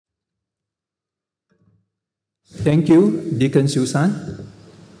Thank you, Deacon Susan.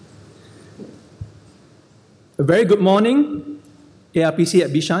 A very good morning, ARPC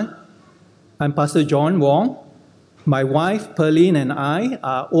at Bishan. I'm Pastor John Wong. My wife, Perlene, and I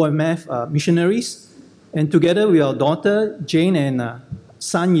are OMF missionaries. And together with our daughter, Jane, and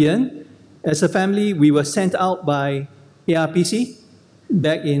son, Ian, as a family, we were sent out by ARPC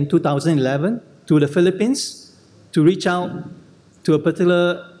back in 2011 to the Philippines to reach out to a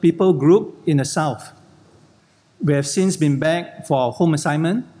particular people group in the south. We have since been back for our home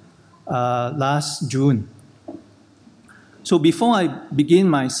assignment last June. So before I begin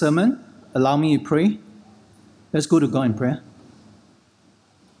my sermon, allow me to pray. Let's go to God in prayer.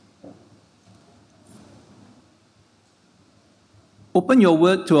 Open your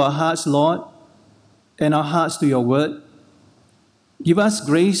word to our hearts, Lord, and our hearts to your word. Give us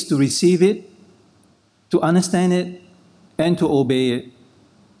grace to receive it, to understand it, and to obey it.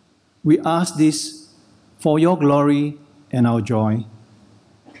 We ask this for your glory and our joy.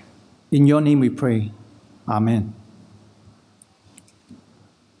 In your name we pray. Amen.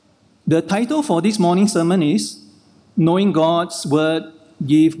 The title for this morning's sermon is Knowing God's Word,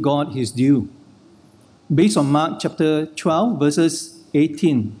 Give God His Due, based on Mark chapter 12, verses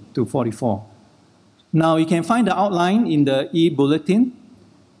 18 to 44. Now, you can find the outline in the e-bulletin.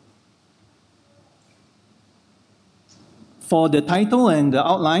 For the title and the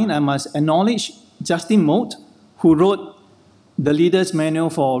outline, I must acknowledge Justin Mote, who wrote the Leader's Manual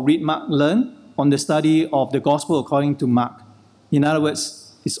for Read, Mark, Learn on the study of the Gospel according to Mark. In other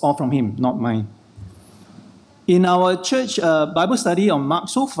words, it's all from him, not mine. In our church Bible study on Mark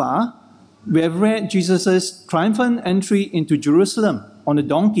so far, we have read Jesus' triumphant entry into Jerusalem on a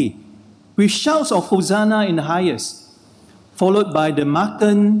donkey, with shouts of Hosanna in the highest, followed by the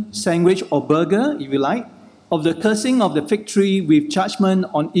Markan sandwich or burger, if you like, of the cursing of the fig tree with judgment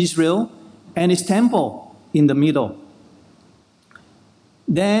on Israel and its temple in the middle.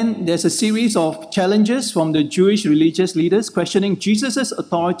 Then there's a series of challenges from the Jewish religious leaders questioning Jesus'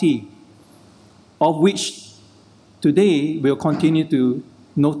 authority, of which today we'll continue to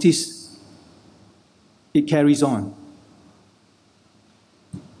notice it carries on.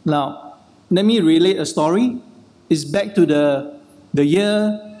 Now, let me relate a story. It's back to the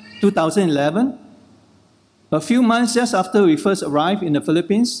year 2011. A few months just after we first arrived in the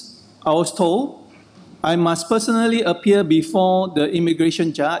Philippines, I was told I must personally appear before the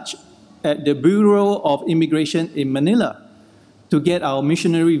immigration judge at the Bureau of Immigration in Manila to get our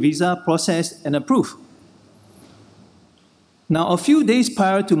missionary visa processed and approved. Now, a few days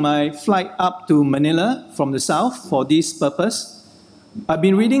prior to my flight up to Manila from the south for this purpose, I've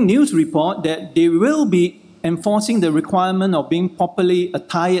been reading news report that they will be enforcing the requirement of being properly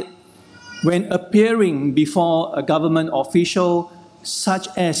attired when appearing before a government official such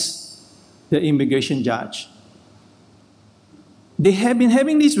as the immigration judge. They have been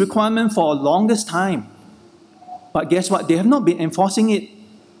having this requirement for the longest time. But guess what? They have not been enforcing it.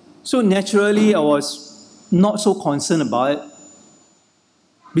 So naturally, I was not so concerned about it.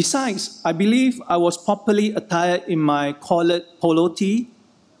 Besides, I believe I was properly attired in my collared polo tee,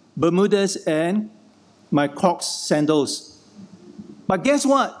 Bermudas, and my Crocs sandals. But guess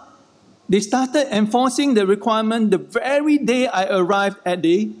what? They started enforcing the requirement the very day I arrived at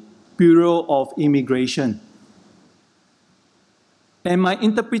the Bureau of Immigration. And my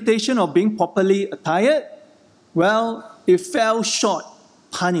interpretation of being properly attired, well, it fell short,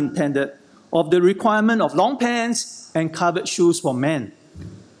 pun intended, of the requirement of long pants and covered shoes for men.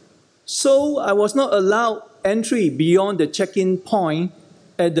 So I was not allowed entry beyond the check-in point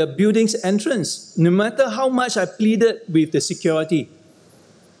at the building's entrance, no matter how much I pleaded with the security.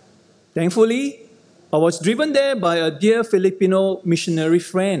 Thankfully, I was driven there by a dear Filipino missionary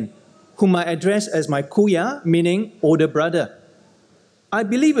friend, whom I addressed as my kuya, meaning older brother. I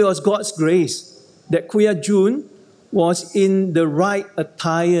believe it was God's grace that Kuya June was in the right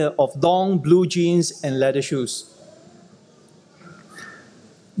attire of long blue jeans and leather shoes.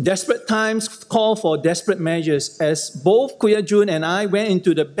 Desperate times call for desperate measures, as both Kuya June and I went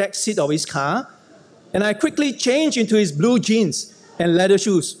into the back seat of his car, and I quickly changed into his blue jeans and leather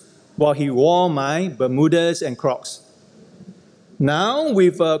shoes while he wore my Bermudas and Crocs. Now,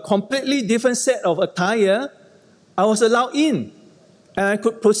 with a completely different set of attire, I was allowed in, and I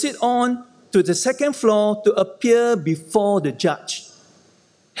could proceed on to the second floor to appear before the judge.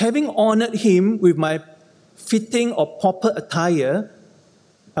 Having honored him with my fitting of proper attire,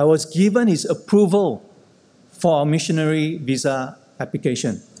 I was given his approval for our missionary visa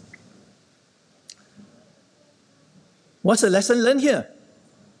application. What's the lesson learned here?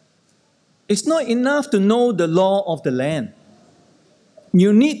 It's not enough to know the law of the land.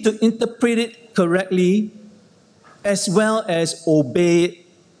 You need to interpret it correctly as well as obey it.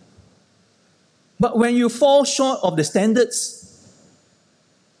 But when you fall short of the standards,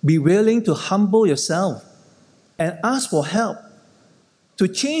 be willing to humble yourself and ask for help to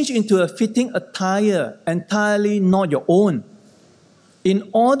change into a fitting attire entirely not your own, in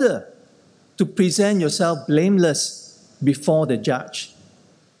order to present yourself blameless before the judge,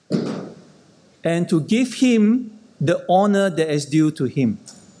 and to give him the honor that is due to him.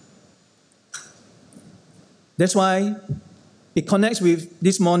 That's why it connects with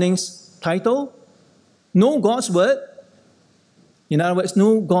this morning's title, Know God's Word. In other words,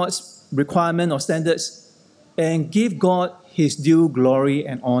 know God's requirement or standards and give God His due glory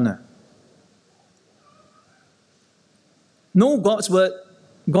and honor. Know God's Word,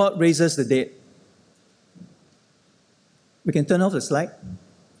 God raises the dead. We can turn off the slide.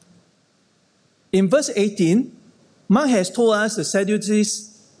 In verse 18, Mark has told us the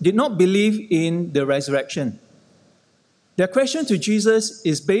Sadducees did not believe in the resurrection. Their question to Jesus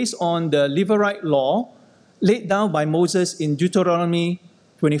is based on the Levirate law laid down by Moses in Deuteronomy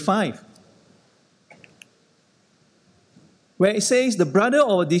 25, where it says the brother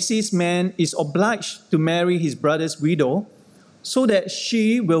of a deceased man is obliged to marry his brother's widow so that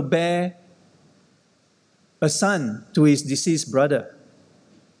she will bear a son to his deceased brother.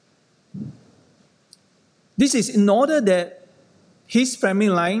 This is in order that his family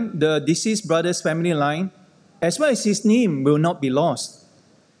line, the deceased brother's family line, as well as his name will not be lost.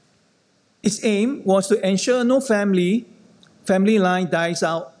 Its aim was to ensure no family line dies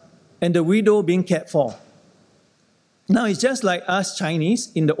out and the widow being cared for. Now it's just like us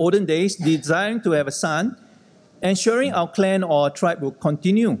Chinese in the olden days desiring to have a son, ensuring our clan or our tribe will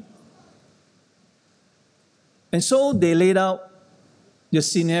continue. And so they laid out the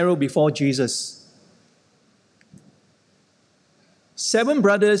scenario before Jesus. 7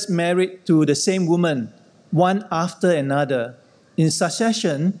 brothers married to the same woman, one after another, in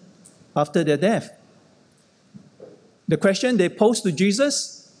succession after their death. The question they posed to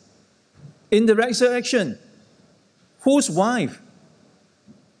Jesus, in the resurrection, whose wife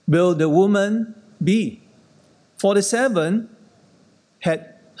will the woman be? For the 7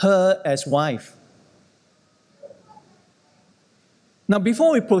 had her as wife. Now,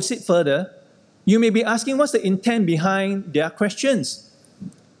 before we proceed further, you may be asking what's the intent behind their questions.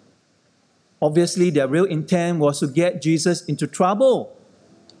 Obviously, their real intent was to get Jesus into trouble,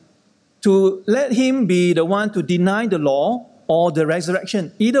 to let him be the one to deny the law or the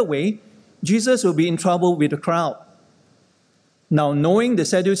resurrection. Either way, Jesus will be in trouble with the crowd. Now, knowing the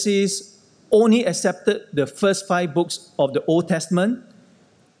Sadducees only accepted the first 5 books of the Old Testament,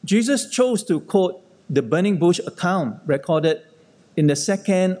 Jesus chose to quote the burning bush account recorded in the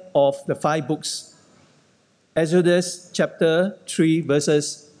second of the 5 books, Exodus chapter 3,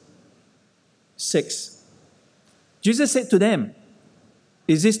 verses 6. Jesus said to them,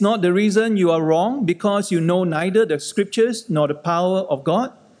 "Is this not the reason you are wrong, because you know neither the scriptures nor the power of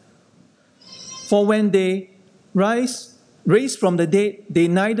God? For when they raised from the dead, they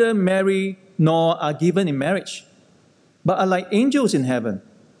neither marry nor are given in marriage, but are like angels in heaven."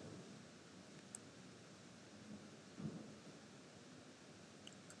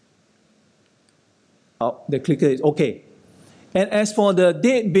 Oh, the clicker is okay. "And as for the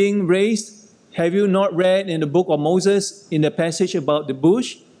dead being raised, have you not read in the book of Moses, in the passage about the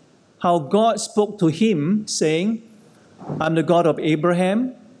bush, how God spoke to him, saying, 'I'm the God of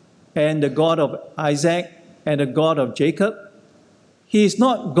Abraham, and the God of Isaac, and the God of Jacob'? He is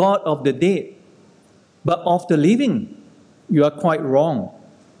not God of the dead, but of the living. You are quite wrong."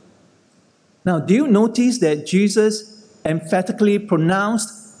 Now, do you notice that Jesus emphatically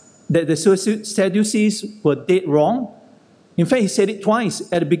pronounced that the Sadducees were dead wrong? In fact, he said it twice,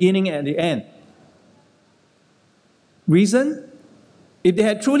 at the beginning and at the end. Reason? If they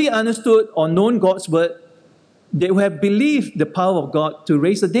had truly understood or known God's word, they would have believed the power of God to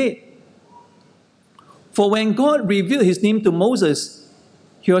raise the dead. For when God revealed his name to Moses,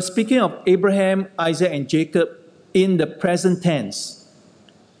 he was speaking of Abraham, Isaac, and Jacob in the present tense.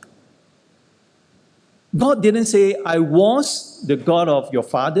 God didn't say, "I was the God of your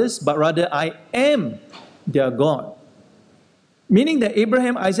fathers," but rather, "I am their God." Meaning that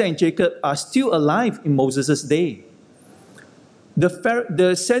Abraham, Isaac, and Jacob are still alive in Moses' day.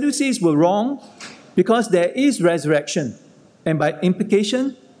 The Sadducees were wrong because there is resurrection, and by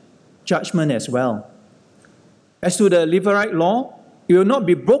implication, judgment as well. As to the Levirate law, it will not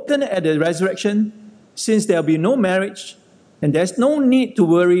be broken at the resurrection, since there will be no marriage, and there's no need to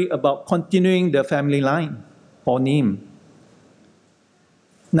worry about continuing the family line or name.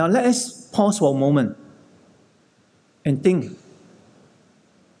 Now let us pause for a moment and think.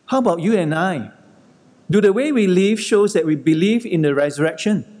 How about you and I? Do the way we live shows that we believe in the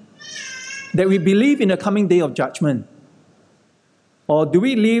resurrection, that we believe in the coming day of judgment? Or do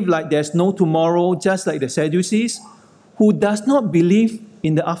we live like there's no tomorrow, just like the Sadducees, who does not believe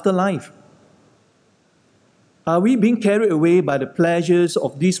in the afterlife? Are we being carried away by the pleasures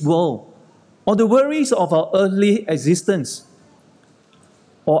of this world or the worries of our earthly existence?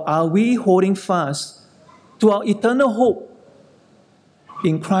 Or are we holding fast to our eternal hope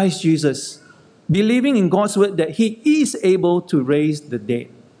in Christ Jesus, believing in God's word that He is able to raise the dead?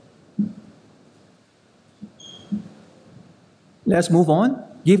 Let's move on.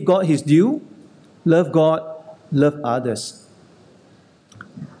 Give God His due. Love God, love others.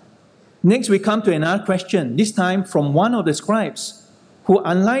 Next, we come to another question, this time from one of the scribes, who,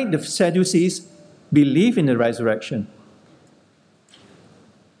 unlike the Sadducees, believe in the resurrection.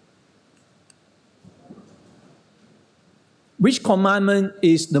 Which commandment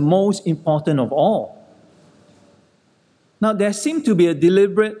is the most important of all? Now, there seems to be a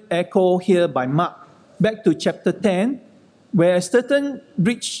deliberate echo here by Mark, back to chapter 10, where a certain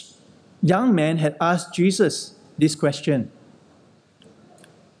rich young man had asked Jesus this question.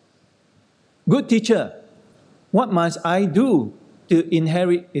 Good teacher, what must I do to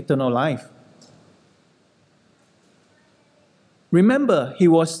inherit eternal life? Remember, he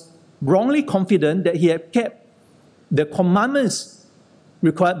was wrongly confident that he had kept the commandments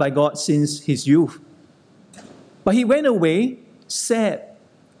required by God since his youth. But he went away sad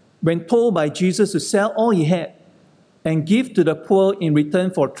when told by Jesus to sell all he had and give to the poor in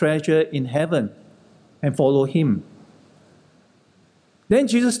return for treasure in heaven and follow him. Then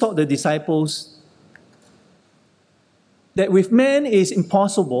Jesus taught the disciples that with man it is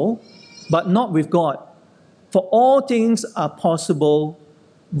impossible, but not with God. For all things are possible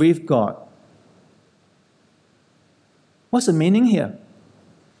with God. What's the meaning here?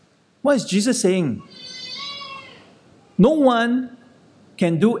 What is Jesus saying? No one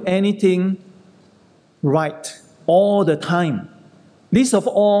can do anything right all the time. Least of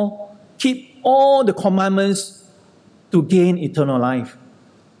all, keep all the commandments to gain eternal life.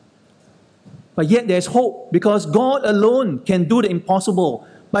 But yet there's hope, because God alone can do the impossible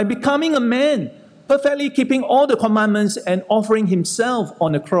by becoming a man, perfectly keeping all the commandments and offering himself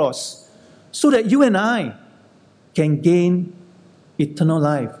on the cross, so that you and I can gain eternal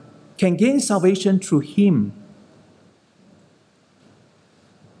life, can gain salvation through him.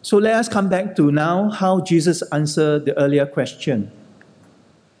 So let us come back to now how Jesus answered the earlier question.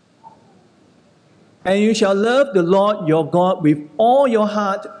 And you shall love the Lord your God with all your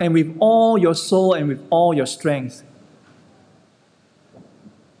heart and with all your soul and with all your strength.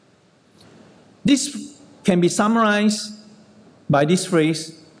 This can be summarized by this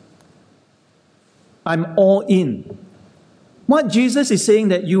phrase, I'm all in. What Jesus is saying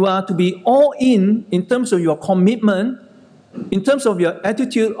that you are to be all in terms of your commitment, in terms of your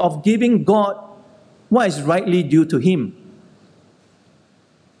attitude of giving God what is rightly due to him.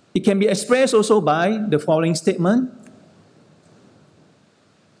 It can be expressed also by the following statement: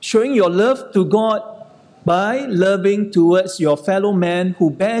 showing your love to God by loving towards your fellow man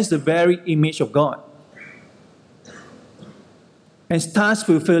who bears the very image of God, and starts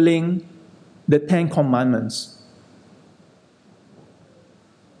fulfilling the 10 Commandments.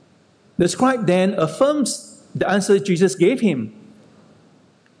 The scribe then affirms the answer Jesus gave him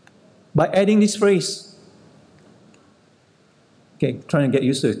by adding this phrase. Okay, trying to get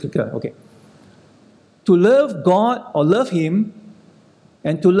used to it. Okay. To love God or love him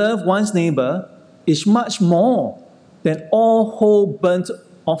and to love one's neighbor is much more than all whole burnt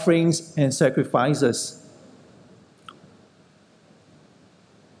offerings and sacrifices.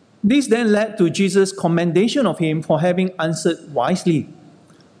 This then led to Jesus' commendation of him for having answered wisely.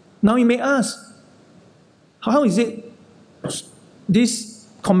 Now you may ask, how is it this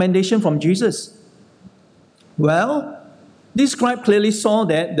commendation from Jesus? Well, this scribe clearly saw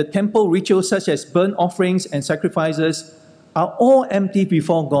that the temple rituals such as burnt offerings and sacrifices are all empty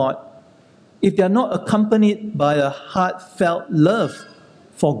before God if they are not accompanied by a heartfelt love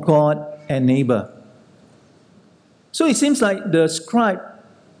for God and neighbor. So it seems like the scribe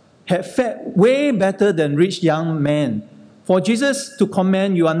had fared way better than rich young man for Jesus to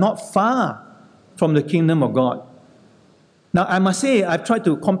comment, you are not far from the kingdom of God. Now I must say, I've tried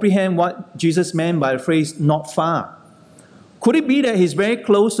to comprehend what Jesus meant by the phrase not far. Could it be that he's very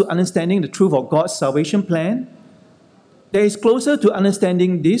close to understanding the truth of God's salvation plan? That he's closer to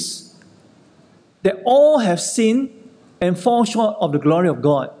understanding this, that all have sinned and fall short of the glory of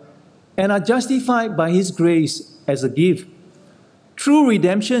God and are justified by his grace as a gift. True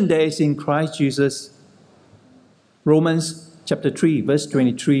redemption that is in Christ Jesus. Romans chapter 3, verse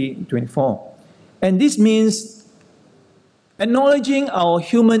 23 and 24. And this means acknowledging our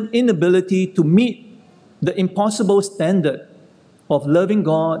human inability to meet the impossible standard of loving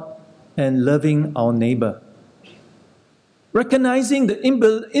God and loving our neighbor. Recognizing the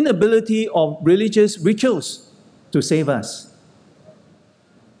inability of religious rituals to save us.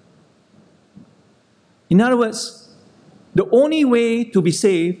 In other words, the only way to be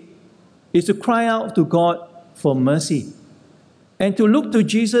saved is to cry out to God for mercy and to look to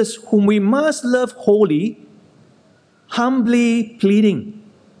Jesus, whom we must love wholly, humbly pleading,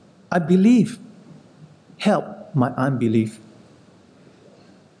 I believe, help my unbelief.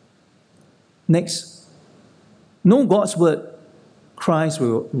 Next, know God's word, Christ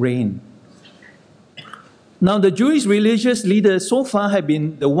will reign. Now, the Jewish religious leaders so far have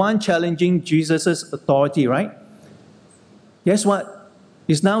been the one challenging Jesus' authority, right? Guess what?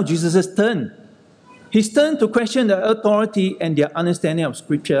 It's now Jesus' turn. His turn to question their authority and their understanding of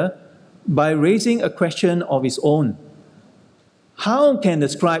Scripture by raising a question of his own. How can the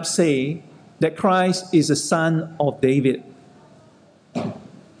scribes say that Christ is the son of David?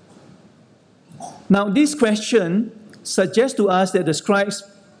 Now, this question suggests to us that the scribes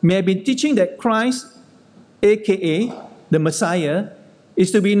may have been teaching that Christ, aka the Messiah,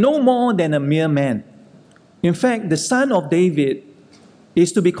 is to be no more than a mere man. In fact, the son of David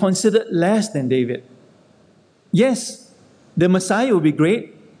is to be considered less than David. Yes, the Messiah will be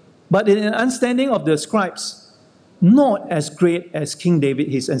great, but in an understanding of the scribes, not as great as King David,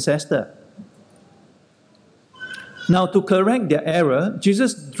 his ancestor. Now, to correct their error,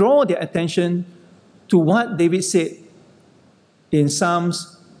 Jesus draws their attention to what David said in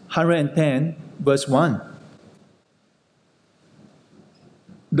Psalms 110, verse 1.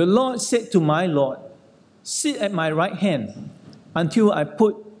 The Lord said to my Lord, sit at my right hand until I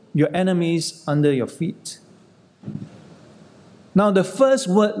put your enemies under your feet. Now, the first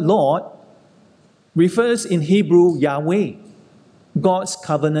word Lord refers in Hebrew Yahweh, God's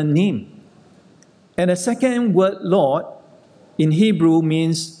covenant name. And the second word Lord in Hebrew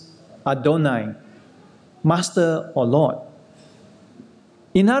means Adonai, Master or Lord.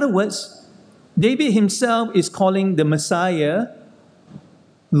 In other words, David himself is calling the Messiah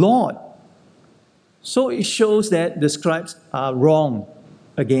Lord. So it shows that the scribes are wrong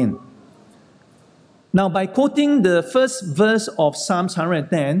again. Now, by quoting the first verse of Psalms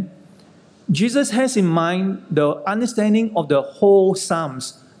 110, Jesus has in mind the understanding of the whole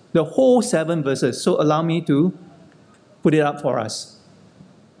Psalms, the whole 7 verses. So allow me to put it up for us,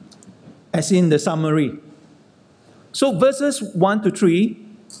 as in the summary. So verses 1 to 3,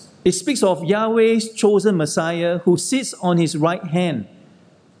 it speaks of Yahweh's chosen Messiah who sits on his right hand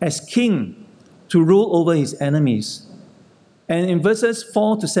as king to rule over his enemies. And in verses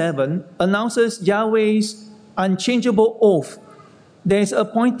 4 to 7, announces Yahweh's unchangeable oath that his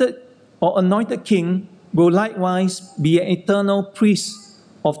appointed or anointed king will likewise be an eternal priest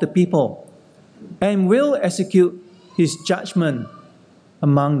of the people and will execute his judgment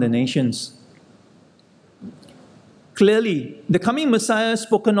among the nations. Clearly, the coming Messiah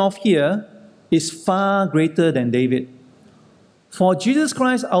spoken of here is far greater than David. For Jesus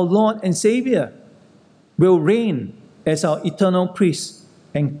Christ, our Lord and Savior, will reign as our eternal priest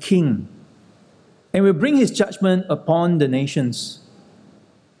and king, and will bring his judgment upon the nations.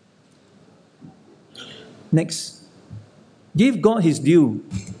 Next, give God his due.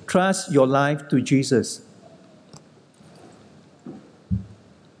 Trust your life to Jesus.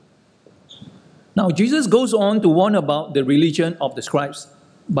 Now, Jesus goes on to warn about the religion of the scribes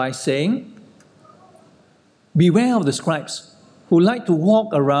by saying, beware of the scribes who like to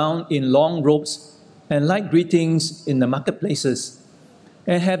walk around in long robes and like greetings in the marketplaces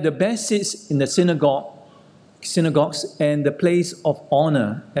and have the best seats in the synagogues and the place of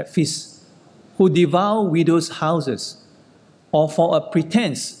honor at feasts, who devour widows' houses or for a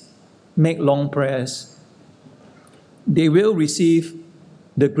pretense make long prayers. They will receive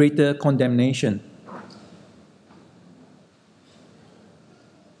the greater condemnation.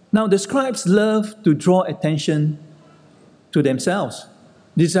 Now, the scribes love to draw attention to themselves,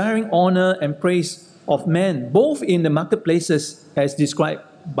 desiring honor and praise of men, both in the marketplaces as described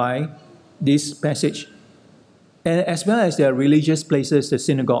by this passage, and as well as their religious places, the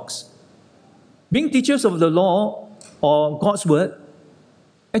synagogues. Being teachers of the law or God's word,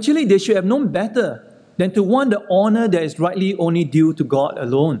 actually they should have known better than to want the honor that is rightly only due to God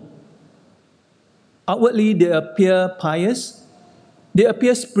alone. Outwardly, they appear pious, they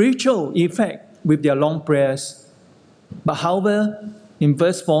appear spiritual, in fact, with their long prayers. But however, in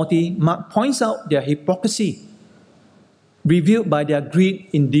verse 40, Mark points out their hypocrisy, revealed by their greed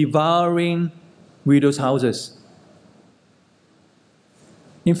in devouring widows' houses.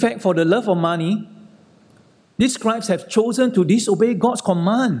 In fact, for the love of money, these scribes have chosen to disobey God's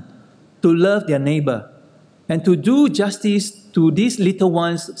command to love their neighbor and to do justice to these little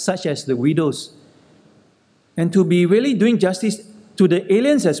ones, such as the widows, and to be really doing justice to the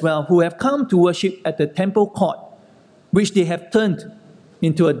aliens as well, who have come to worship at the temple court, which they have turned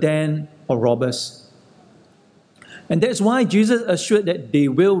into a den of robbers. And that's why Jesus assured that they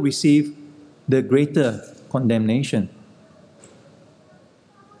will receive the greater condemnation.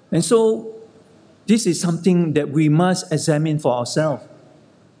 And so, this is something that we must examine for ourselves.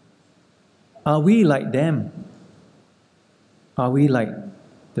 Are we like them? Are we like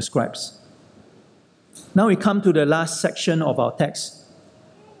the scribes? Now we come to the last section of our text.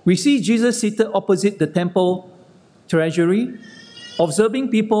 We see Jesus seated opposite the temple treasury, observing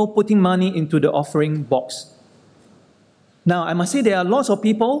people putting money into the offering box. Now, I must say there are lots of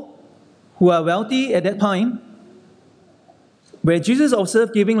people who are wealthy at that time, where Jesus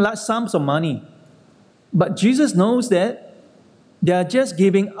observed giving large sums of money. But Jesus knows that they are just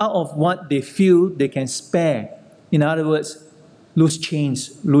giving out of what they feel they can spare. In other words, loose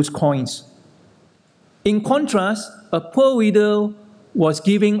change, loose coins. In contrast, a poor widow was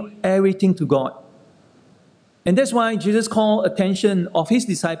giving everything to God. And that's why Jesus called attention of his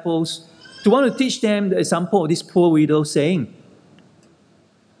disciples to want to teach them the example of this poor widow, saying,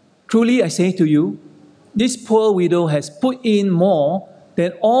 "Truly I say to you, this poor widow has put in more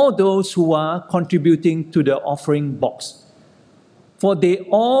than all those who are contributing to the offering box. For they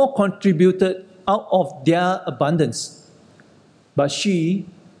all contributed out of their abundance. But she,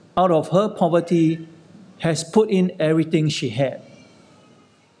 out of her poverty, has put in everything she had,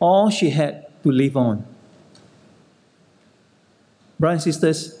 all she had to live on." Brothers and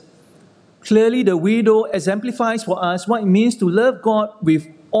sisters, clearly the widow exemplifies for us what it means to love God with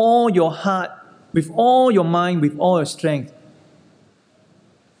all your heart, with all your mind, with all your strength.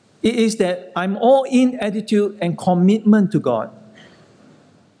 It is that I'm all in attitude and commitment to God.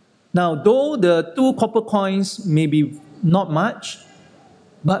 Now, though the 2 copper coins may be not much,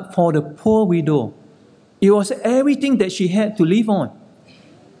 but for the poor widow, it was everything that she had to live on.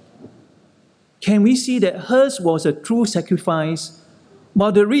 Can we see that hers was a true sacrifice,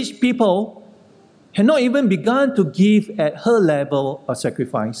 while the rich people had not even begun to give at her level of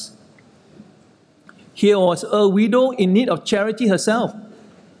sacrifice? Here was a widow in need of charity herself,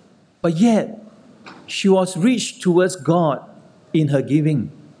 but yet she was rich towards God in her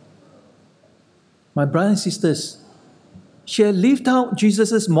giving. My brothers and sisters, she had lived out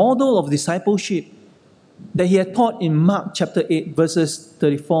Jesus' model of discipleship that he had taught in Mark chapter 8, verses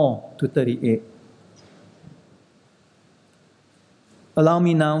 34 to 38. Allow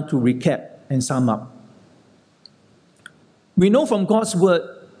me now to recap and sum up. We know from God's word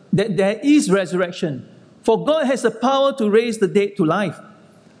that there is resurrection, for God has the power to raise the dead to life.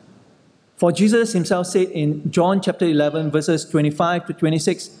 For Jesus himself said in John chapter 11, verses 25 to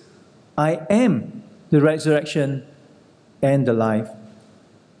 26, "I am the resurrection and the life.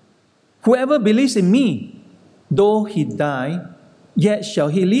 Whoever believes in me, though he die, yet shall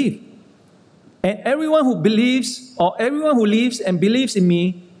he live. And everyone who believes, or everyone who lives and believes in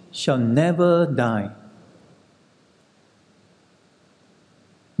me, shall never die."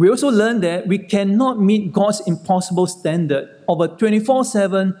 We also learn that we cannot meet God's impossible standard of a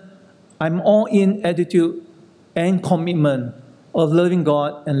 24/7, I'm all in attitude and commitment of loving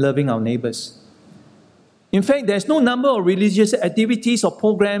God and loving our neighbors. In fact, there's no number of religious activities or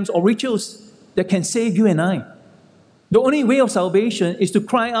programs or rituals that can save you and I. The only way of salvation is to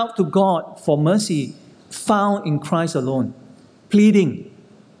cry out to God for mercy found in Christ alone, pleading,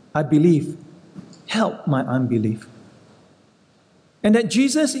 "I believe, help my unbelief." And that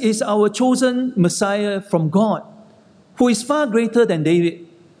Jesus is our chosen Messiah from God, who is far greater than David.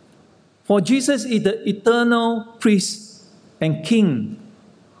 For Jesus is the eternal priest and king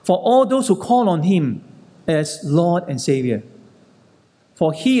for all those who call on him as Lord and Savior.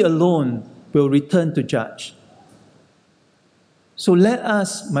 For he alone will return to judge. So let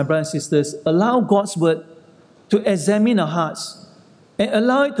us, my brothers and sisters, allow God's word to examine our hearts and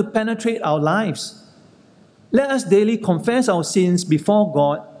allow it to penetrate our lives. Let us daily confess our sins before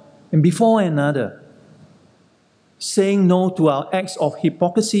God and before another, saying no to our acts of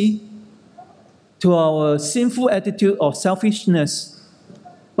hypocrisy, to our sinful attitude of selfishness,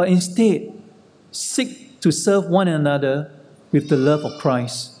 but instead seek to serve one another with the love of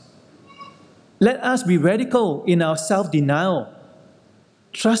Christ. Let us be radical in our self-denial,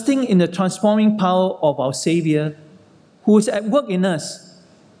 trusting in the transforming power of our Savior, who is at work in us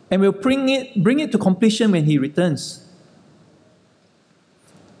and will bring it to completion when he returns.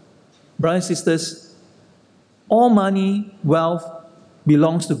 Brothers and sisters, all money, wealth,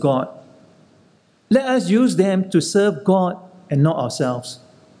 belongs to God. Let us use them to serve God and not ourselves.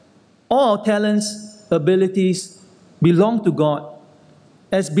 All our talents, abilities belong to God.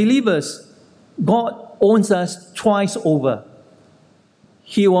 As believers, God owns us twice over.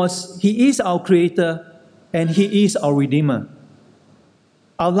 He is our Creator and He is our Redeemer.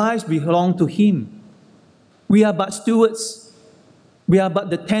 Our lives belong to Him. We are but stewards. We are but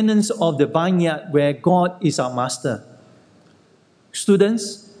the tenants of the vineyard where God is our master.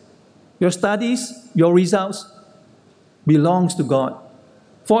 Students, your studies, your results belongs to God.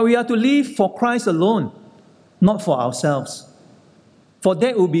 For we are to live for Christ alone, not for ourselves. For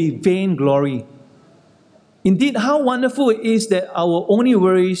that will be vain glory. Indeed, how wonderful it is that our only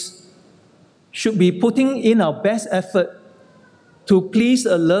worries should be putting in our best effort to please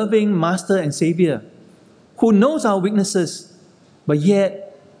a loving Master and Savior who knows our weaknesses, but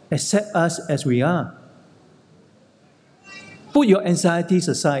yet accepts us as we are. Put your anxieties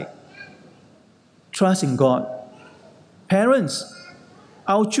aside. Trust in God. Parents,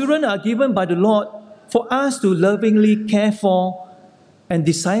 our children are given by the Lord for us to lovingly care for and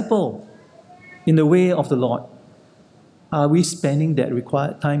disciple in the way of the Lord. Are we spending that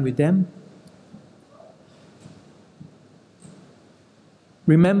required time with them?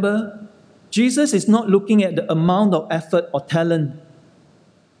 Remember, Jesus is not looking at the amount of effort or talent,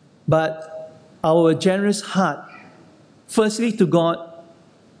 but our generous heart, firstly to God,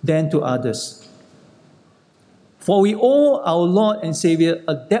 then to others. For we owe our Lord and Savior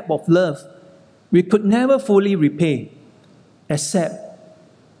a debt of love we could never fully repay, except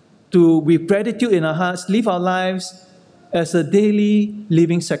to, with gratitude in our hearts, live our lives as a daily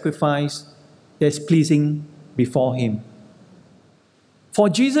living sacrifice that is pleasing before Him. For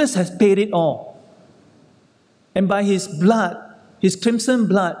Jesus has paid it all, and by His blood, His crimson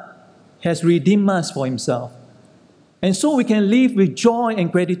blood, has redeemed us for Himself. And so we can live with joy and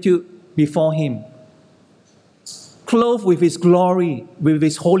gratitude before Him, clothed with His glory, with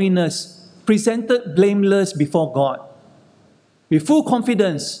His holiness, presented blameless before God. With full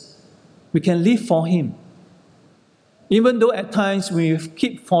confidence, we can live for Him, even though at times we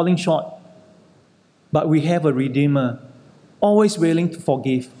keep falling short. But we have a Redeemer, always willing to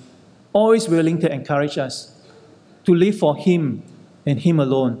forgive, always willing to encourage us to live for Him and Him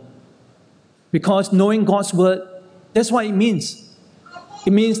alone. Because knowing God's Word, that's what it means.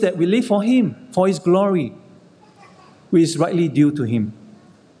 It means that we live for Him, for His glory, which is rightly due to Him.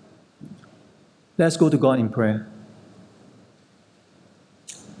 Let's go to God in prayer.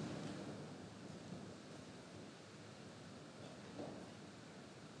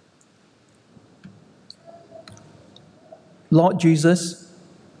 Lord Jesus,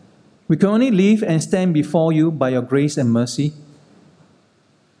 we can only live and stand before You by Your grace and mercy.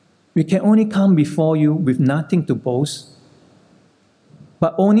 We can only come before You with nothing to boast,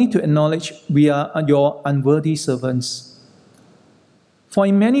 but only to acknowledge we are Your unworthy servants. For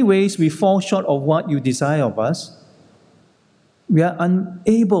in many ways we fall short of what You desire of us. We are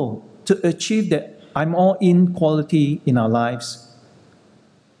unable to achieve that I'm all in quality in our lives,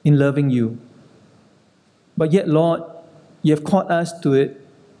 in loving You. But yet, Lord, You have called us to it.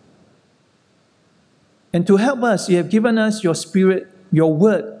 And to help us, You have given us Your Spirit, Your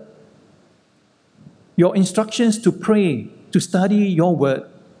Word, Your instructions to pray, to study Your Word,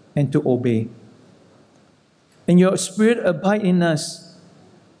 and to obey. And Your Spirit abide in us,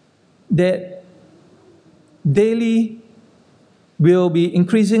 that daily will be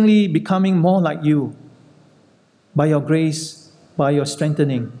increasingly becoming more like You by Your grace, by Your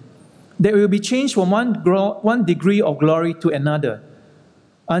strengthening. That we will be changed from one degree of glory to another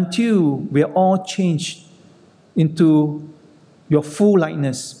until we are all changed into Your full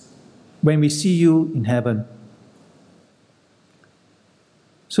likeness when we see You in heaven.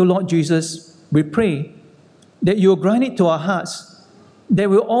 So, Lord Jesus, we pray that You will grant it to our hearts, that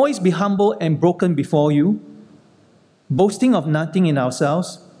we will always be humble and broken before You, boasting of nothing in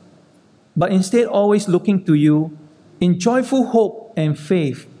ourselves, but instead always looking to You in joyful hope and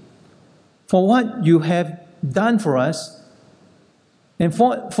faith for what You have done for us, and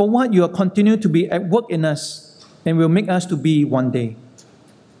for what You are continuing to be at work in us and will make us to be one day.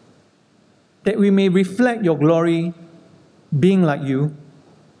 That we may reflect Your glory, being like You,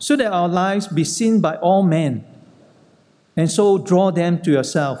 so that our lives be seen by all men, and so draw them to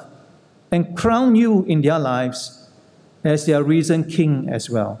Yourself and crown You in their lives as their risen King as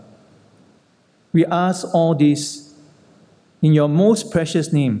well. We ask all this in Your most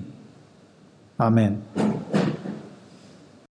precious name. Amen.